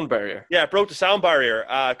broke the sound barrier. Yeah, it broke the sound barrier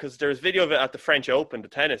because there's video of it at the French Open, the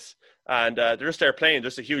tennis, and they're just there playing,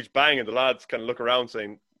 just a huge bang, and the lads kind of look around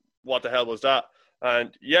saying, "What the hell was that?"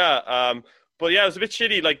 And but yeah, it was a bit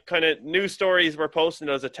shitty. Like, kind of news stories were posting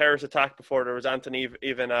there was a terrorist attack before there was Anthony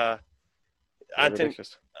even happened,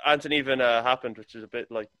 which is a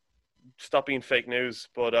bit like stop being fake news.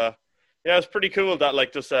 But yeah, it's pretty cool that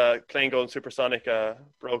like just a plane going supersonic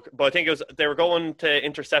broke. But I think they were going to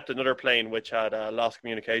intercept another plane which had lost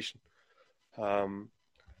communication.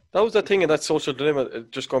 That was the thing in that social dilemma.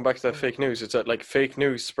 Just going back to that fake news, it's that like fake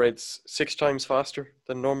news spreads 6 times faster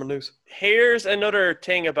than normal news. Here's another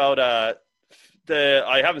thing about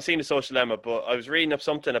I haven't seen the social dilemma, but I was reading up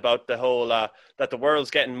something about the whole that the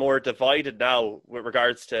world's getting more divided now with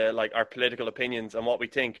regards to like our political opinions and what we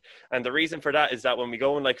think. And the reason for that is that when we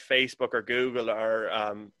go on like Facebook or Google or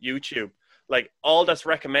YouTube, like all that's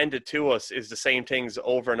recommended to us is the same things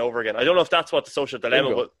over and over again. I don't know if that's what the social dilemma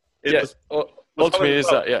Bingo. was. It Yes, was ultimately is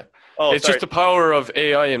that, yeah. Oh, It's sorry. just the power of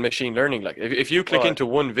AI and machine learning. Like if you click Right. into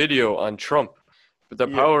one video on Trump, the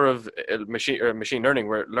Yeah. power of machine learning,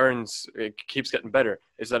 where it keeps getting better,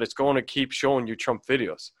 is that it's going to keep showing you Trump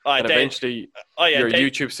videos, and eventually your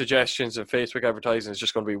YouTube suggestions and Facebook advertising is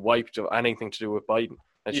just going to be wiped of anything to do with Biden.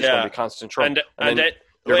 It's just going to be constant Trump, and then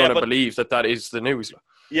you're going to believe that is the news.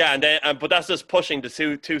 Yeah, but that's just pushing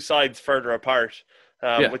the two sides further apart,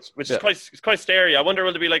 which is quite scary. I wonder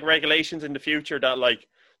will there be like regulations in the future that like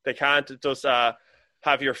they can't just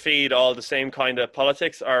have your feed all the same kind of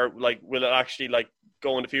politics, or like will it actually like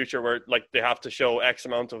go in the future where like they have to show X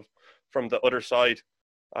amount of from the other side?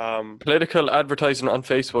 Political advertising on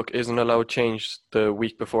Facebook isn't allowed to change the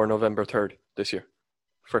week before November 3rd this year.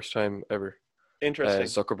 First time ever. Interesting.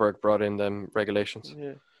 Zuckerberg brought in them regulations.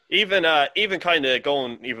 Yeah. Even kind of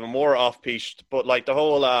going even more off-piste, but like the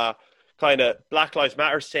whole kind of Black Lives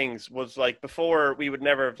Matter things was like before we would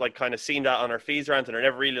never have like kind of seen that on our feeds or anything, or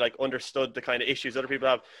never really like understood the kind of issues other people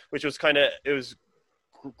have, which was it was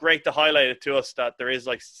great to highlight it to us that there is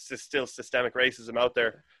like still systemic racism out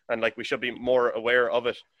there, and like we should be more aware of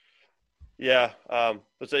it. Yeah,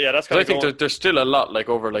 but so, yeah, that's kind I of. think there's still a lot like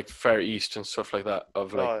over like Far East and stuff like that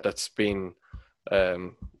of like that's been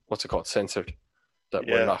what's it called, censored, that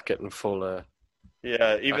we're not getting full.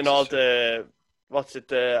 Yeah, even all the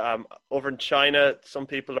over in China, some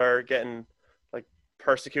people are getting like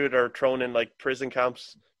persecuted or thrown in like prison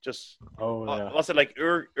camps. Just what's it like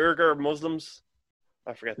Uyghur Muslims?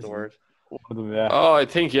 I forget the word. One of them, yeah. Oh, I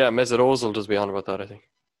think Mesut Ozil does be on about that. I think.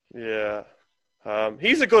 Yeah.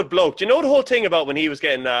 He's a good bloke. Do you know the whole thing about when he was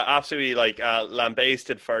getting absolutely like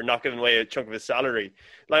lambasted for not giving away a chunk of his salary?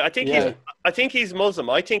 Like I think he's Muslim.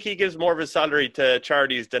 I think he gives more of his salary to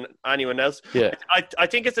charities than anyone else. Yeah. I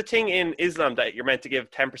think it's a thing in Islam that you're meant to give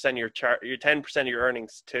 10% of your 10% of your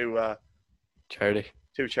earnings to charity.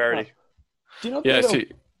 To charity. Do you know? Yeah.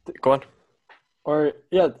 Go on. Or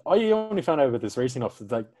I only found out about this recently enough.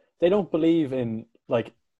 Like they don't believe in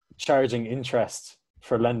like charging interest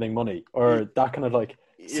for lending money or that kind of like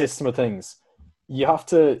system of things. You have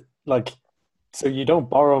to like, so you don't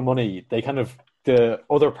borrow money. They kind of, the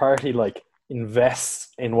other party like invests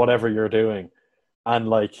in whatever you're doing. And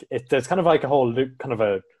like, there's kind of like a whole kind of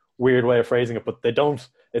a weird way of phrasing it, but they don't,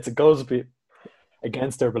 it goes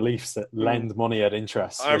against their beliefs that lend money at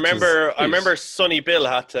interest. I remember Sonny Bill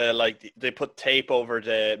had to like, they put tape over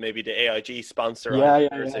maybe the AIG sponsor.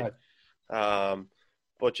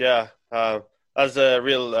 But as a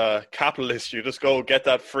real capitalist, you just go get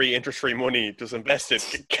that free interest-free money, just invest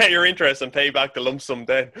it, get your interest and pay back the lump sum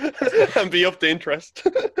then and be up to interest.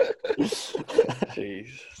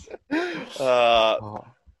 Jesus.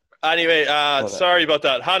 Anyway, sorry about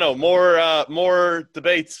that. Hanno, more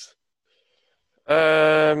debates.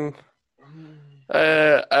 All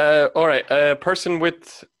right. A person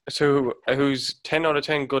who's 10 out of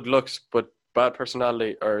 10 good looks but bad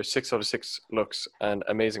personality, or 6 out of 6 looks and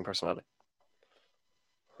amazing personality.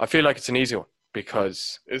 I feel like it's an easy one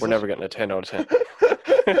because we're never getting a 10 out of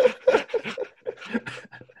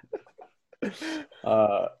 10.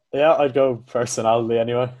 Yeah, I'd go personality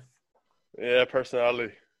anyway. Yeah,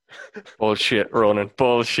 personality. Bullshit, Ronan.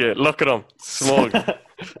 Bullshit. Look at him. Smug.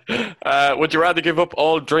 Would you rather give up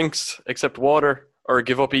all drinks except water or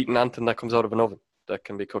give up eating anything that comes out of an oven that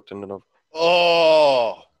can be cooked in an oven?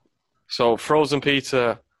 Oh, So frozen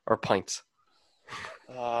pizza or pints.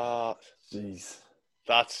 Jeez.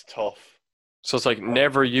 that's tough. So it's like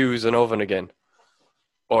never use an oven again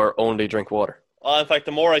or only drink water. In fact,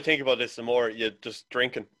 the more I think about this, the more you're just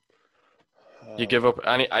drinking. You give up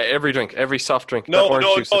every drink, every soft drink. No, that orange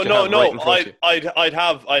no, juice that no, you no, have right in no. front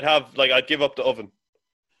of I'd give up the oven.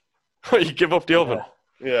 you. You give up the oven.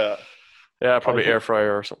 Yeah. Yeah, probably I think- air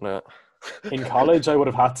fryer or something like that. In college, I would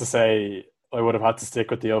have had to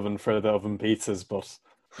stick with the oven for the oven pizzas, but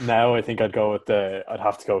now I think I'd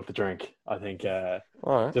have to go with the drink. I think All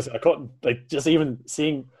right. I couldn't just even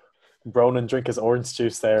seeing Bronan drink his orange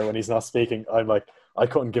juice there when he's not speaking. I'm like, I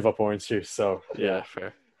couldn't give up orange juice. So Yeah,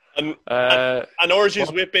 fair. And Uh, orange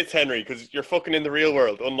juice with bits, Henry, because you're fucking in the real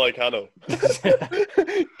world, unlike Hanno.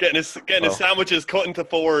 getting his sandwiches cut into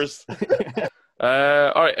fours.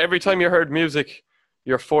 all right. Every time you heard music,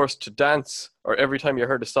 you're forced to dance, or every time you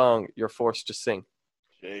heard a song, you're forced to sing.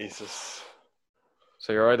 Jesus.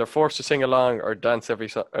 So you're either forced to sing along or dance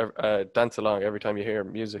dance along every time you hear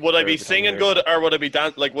music. Would or I be every time you singing hear- good, or would I be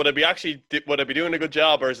would I be doing a good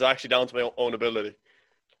job, or is it actually down to my own ability?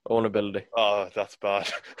 Own ability. Oh, that's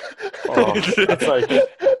bad. Oh, that's like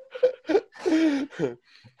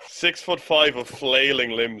 6'5" of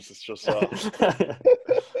flailing limbs. It's just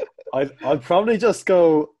I'd probably just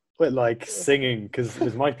go with like singing because there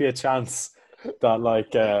might be a chance that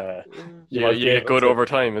like You might be get able good to- over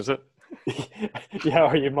time, is it? yeah,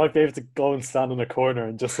 or you might be able to go and stand in a corner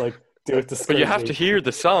and just like do it. But you have to hear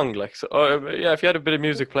the song, like so. Yeah, if you had a bit of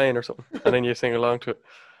music playing or something, and then you sing along to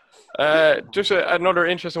it. Just another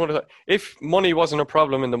interesting one. If money wasn't a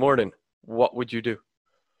problem in the morning, what would you do?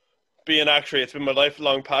 be an actor. It's been my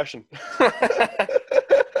lifelong passion.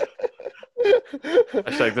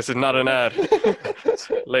 Hashtag, this is not an ad.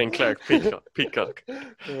 Lane Clark, Peacock.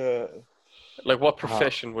 Like, what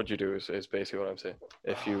profession would you do? Is basically what I'm saying.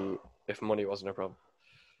 If money wasn't a problem,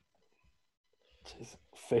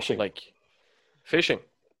 Fishing. like fishing.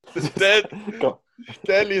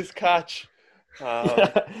 Deadliest catch.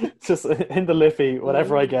 Just in the liffey,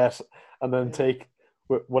 whatever I get, and then take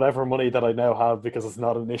whatever money that I now have because it's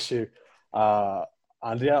not an issue.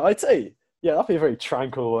 And yeah, I'd say that'd be a very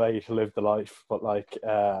tranquil way to live the life. But like,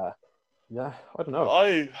 yeah, I don't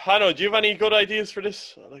know. Hanno, do you have any good ideas for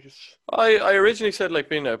this? I originally said like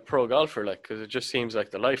being a pro golfer, like, because it just seems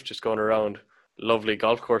like the life, just going around lovely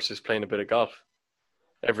golf courses playing a bit of golf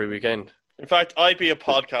every weekend. In fact, I'd be a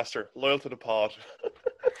podcaster, loyal to the pod.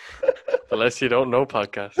 Unless you don't know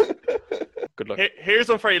podcasts. Good luck. Here's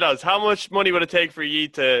one for you lads. How much money would it take for you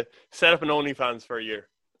to set up an OnlyFans for a year?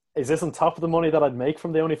 Is this on top of the money that I'd make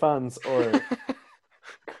from the OnlyFans, or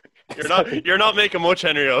You're not making much,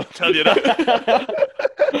 Henry, I'll tell you that.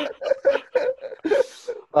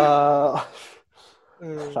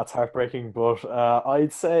 That's heartbreaking, but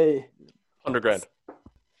I'd say 100 grand.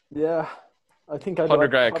 yeah. I think I'd 100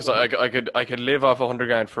 grand, because I could live off 100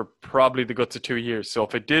 grand for probably the guts of 2 years. So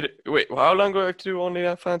if I did, wait, how long do I have to do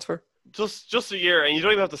OnlyFans for? Just a year, and you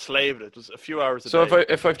don't even have to slave it. Just a few hours a So day.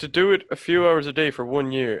 if I have to do it a few hours a day for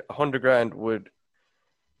 1 year, 100 grand would,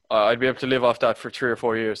 I'd be able to live off that for 3 or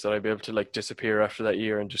 4 years. That I'd be able to like disappear after that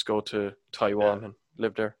year and just go to Taiwan and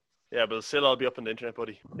live there. Yeah, but still, I'll be up on the internet,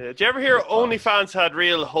 buddy. Did you ever hear OnlyFans had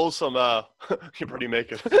real wholesome? You probably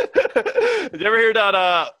make it. Did you ever hear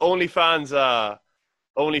that OnlyFans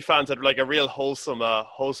had like a real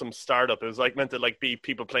wholesome startup? It was like meant to like be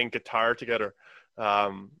people playing guitar together,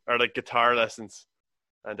 or like guitar lessons,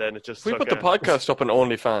 and then it just. If we put the podcast up on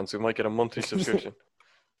OnlyFans, we might get a monthly subscription.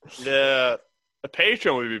 Yeah, a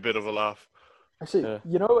Patreon would be a bit of a laugh. Actually, Yeah.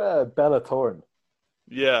 you know Bella Thorne.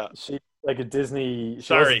 Yeah. She like a Disney. She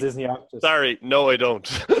Sorry. was a Disney actress. Sorry, no, I don't.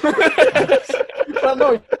 Well,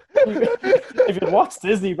 no. If you'd watched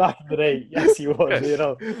Disney back in the day, yes, you would. Yes. You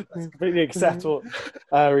know, it's a completely acceptable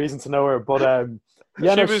reason to know her. But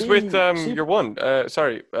yeah, She no, was with your one.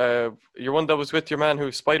 Your one that was with your man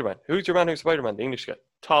who's Spider-Man. Who's your man who's Spider-Man? The English guy.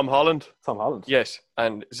 Tom Holland. Tom Holland. Yes,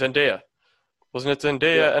 and Zendaya. Wasn't it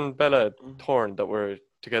Zendaya and Bella Thorne that were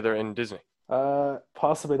together in Disney?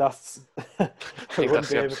 Possibly that's. I think that's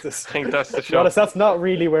the able to. I think that's the To be show. honest, that's not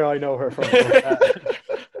really where I know her from. But,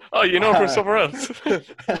 Oh, you know from somewhere else.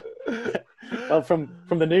 well, from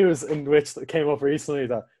the news in which it came up recently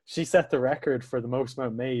that she set the record for the most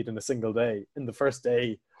amount made in a single day in the first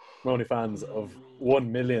day from OnlyFans of $1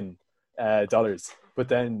 million. But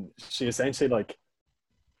then she essentially like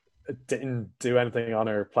didn't do anything on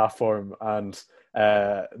her platform, and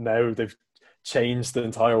now they've changed the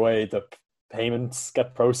entire way the payments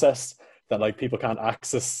get processed. That like people can't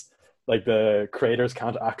access, like the creators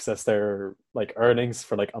can't access their like earnings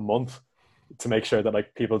for like a month, to make sure that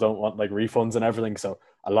like people don't want like refunds and everything. So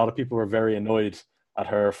a lot of people were very annoyed at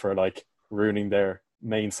her for like ruining their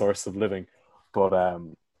main source of living. But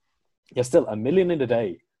yeah, still $1 million in a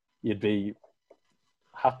day, you'd be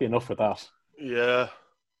happy enough with that. Yeah.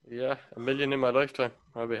 Yeah, $1 million in my lifetime.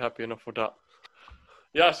 I'll be happy enough with that.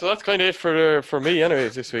 Yeah, so that's kind of it for me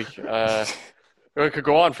anyways this week. I could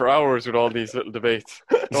go on for hours with all these little debates.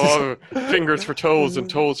 Oh, fingers for toes and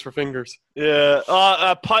toes for fingers. Yeah.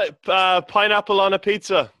 Pineapple on a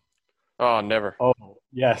pizza. Oh, never. Oh,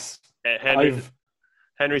 yes.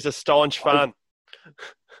 Henry's a staunch fan.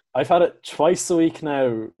 I've had it twice a week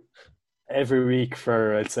now, every week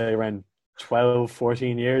for, I'd say, around 12,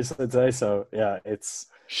 14 years, I'd say. So, yeah, it's...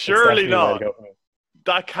 Surely not.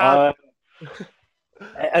 That can't...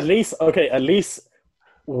 at least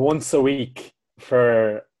once a week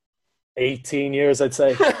for 18 years, I'd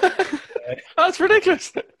say. That's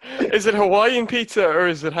ridiculous. Is it Hawaiian pizza or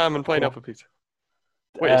is it ham and pineapple pizza?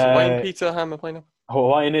 Wait, is Hawaiian pizza ham and pineapple?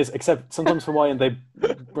 Hawaiian is, except sometimes Hawaiian they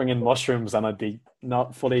bring in mushrooms, and I'd be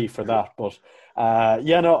not fully for that. But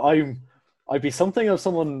I'd be something of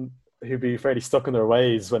someone who'd be fairly stuck in their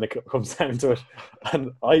ways when it comes down to it.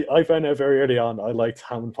 And I found out very early on I liked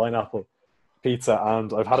ham and pineapple pizza,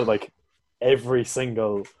 and I've had it like every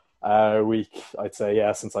single week, I'd say,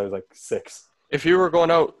 since I was like 6. If you were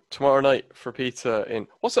going out tomorrow night for pizza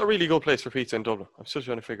what's a really good place for pizza in Dublin? I'm still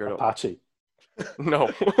trying to figure it out. Apache. No.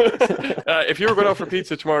 If you were going out for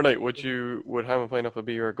pizza tomorrow night, would ham and pineapple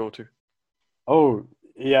be your go-to? Oh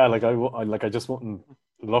yeah, I just wouldn't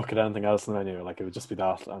look at anything else on the menu. Like it would just be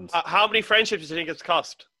that. And how many friendships do you think it's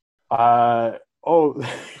cost? Tell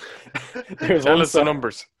us the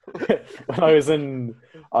numbers. When I was I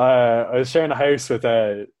was sharing a house with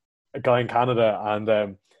a guy in Canada, and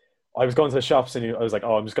I was going to the shops, and I was like,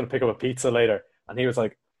 "Oh, I'm just going to pick up a pizza later," and he was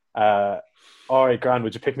like, "All right, grand,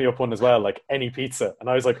 would you pick me up one as well, like any pizza?" And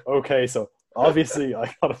I was like, "Okay." So obviously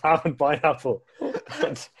I got a ham and pineapple,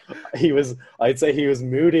 and I'd say he was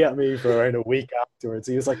moody at me for around a week afterwards.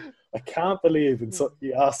 He was like, "I can't believe," and so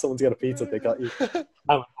you asked someone to get a pizza, they got you ham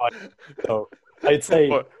and pineapple. So I'd say.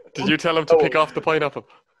 What? Did you tell him to pick off the pineapple?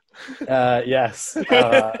 Yes.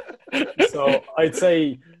 So I'd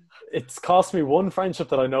say it's cost me one friendship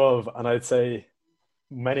that I know of, and I'd say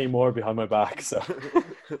many more behind my back. So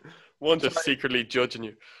just secretly judging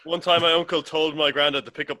you. One time my uncle told my granddad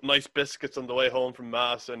to pick up nice biscuits on the way home from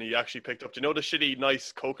mass, and he actually picked up, do you know the shitty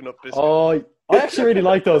nice coconut biscuits? Oh, I actually really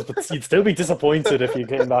like those, but you'd still be disappointed if you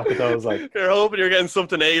came back with those. Like, you're hoping you're getting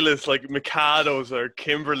something A-list like Mikados or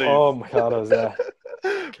Kimberly. Oh, Mikados, yeah.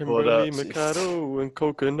 Kimberly, Mikado, and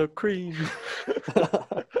coconut cream.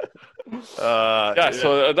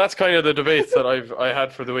 So that's kind of the debates that I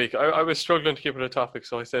had for the week. I was struggling to keep it a topic,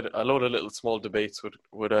 so I said a load of little small debates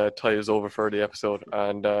would tie us over for the episode,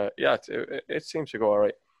 and it seems to go all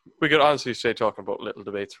right. We could honestly stay talking about little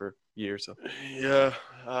debates for years. So.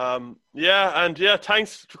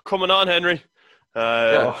 Thanks for coming on, Henry.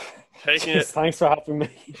 Thanks for having me.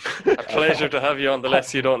 A pleasure to have you on the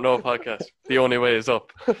Less You Don't Know podcast. The only way is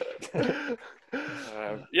up.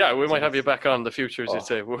 We might have you back on in the future, as you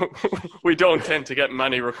say. We don't tend to get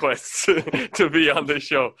many requests to be on this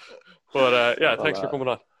show. But thanks for coming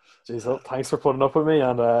on. Jeez, thanks for putting up with me,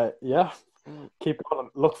 and keep going.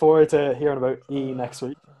 Look forward to hearing about E next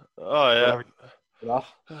week. Oh yeah.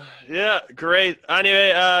 Yeah, great.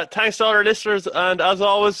 Anyway, thanks to all our listeners, and as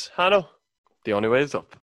always, Hanno. The only way is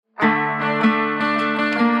up.